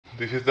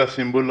This is the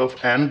symbol of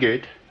AND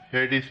gate.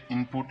 Here it is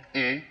input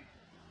A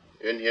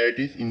and here it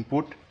is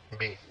input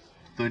B.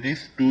 So it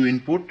is 2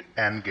 input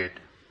AND gate.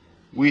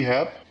 We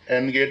have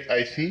AND gate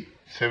IC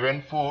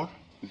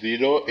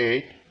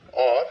 7408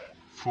 or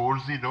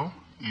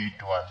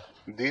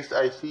 4081. This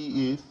IC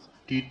is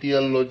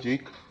TTL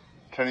logic,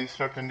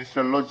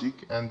 transistor logic,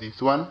 and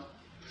this one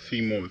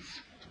CMOS.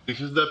 This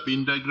is the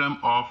pin diagram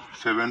of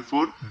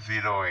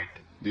 7408.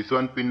 This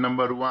one pin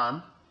number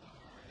 1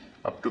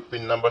 up to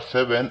pin number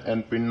 7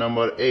 and pin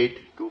number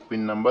 8 to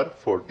pin number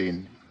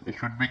 14. It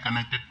should be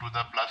connected to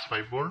the plus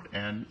 5 volt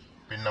and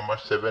pin number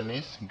 7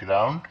 is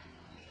ground.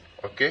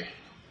 Okay.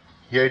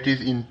 Here it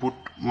is input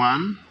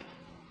 1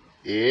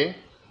 A,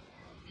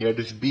 here it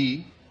is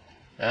B,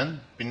 and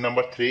pin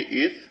number 3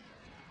 is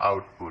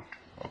output.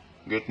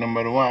 Gate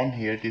number 1,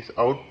 here it is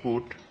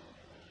output.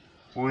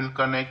 We will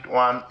connect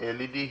one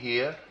LED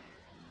here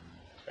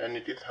and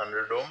it is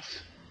 100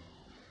 ohms.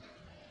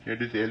 Here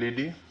it is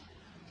LED,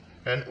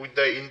 and with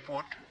the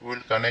input we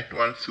will connect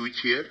one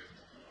switch here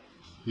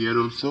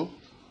also,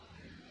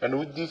 and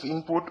with this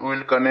input we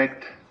will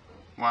connect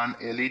one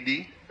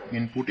LED,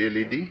 input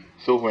LED.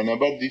 So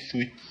whenever this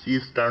switch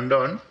is turned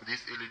on,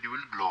 this LED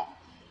will glow,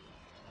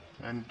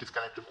 and it is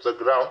connected to the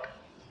ground.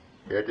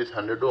 Here it is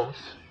 100 ohms,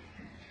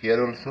 here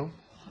also.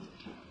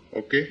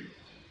 Okay,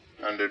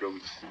 100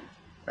 ohms.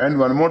 And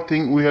one more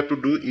thing we have to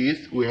do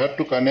is we have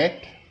to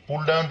connect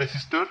pull down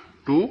resistor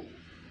to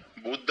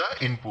both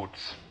the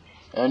inputs,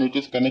 and it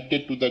is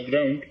connected to the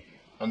ground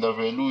and the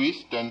value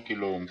is 10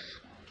 kilo ohms.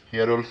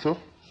 Here also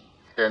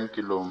 10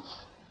 kilo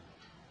ohms.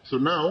 So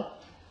now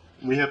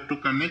we have to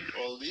connect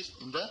all this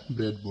in the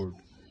breadboard.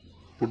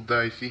 Put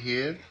the IC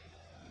here,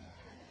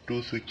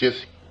 2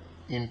 switches,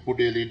 input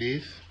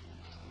LEDs,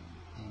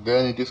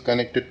 then it is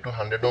connected to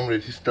 100 ohm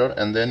resistor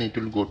and then it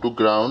will go to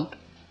ground.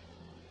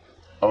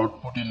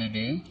 Output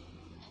LED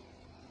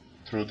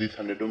through these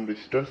 100 ohm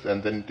resistors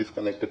and then it is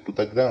connected to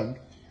the ground.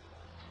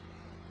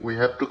 We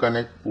have to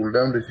connect pull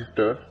down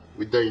resistor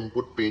with the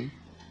input pin.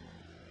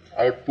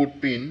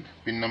 Output pin,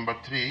 pin number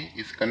 3,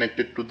 is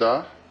connected to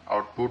the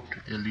output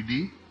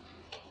LED.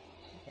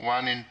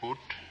 One input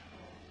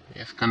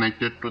is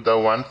connected to the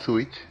one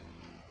switch.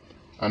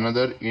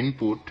 Another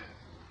input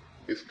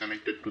is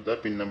connected to the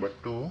pin number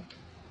 2,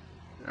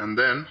 and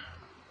then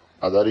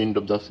other end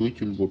of the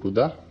switch will go to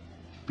the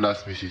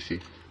plus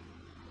VCC.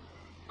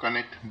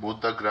 Connect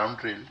both the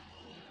ground rail.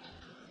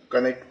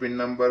 Connect pin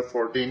number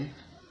 14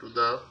 to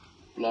the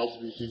plus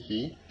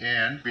VCC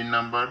and pin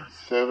number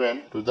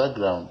 7 to the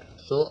ground.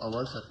 So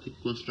our circuit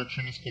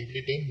construction is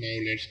completed. Now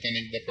let's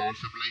connect the power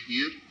supply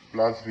here,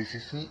 plus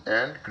VCC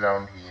and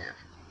ground here.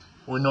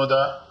 We know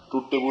the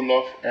truth table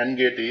of AND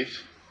gate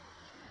is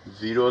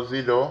 0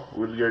 0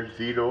 will get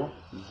 0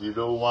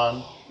 0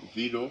 1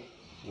 0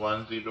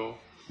 1 0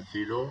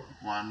 0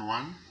 1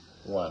 1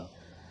 1.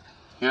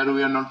 Here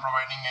we are not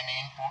providing any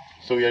input,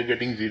 so we are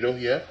getting 0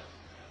 here.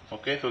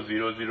 Okay, so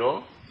 0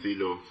 0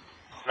 0.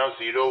 Now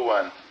 0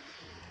 1.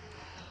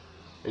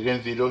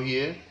 Again 0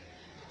 here.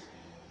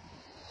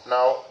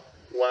 Now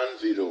 1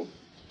 0.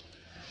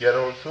 Here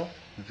also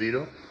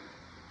 0.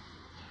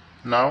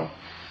 Now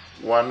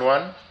 1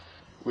 1.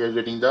 We are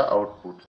getting the output.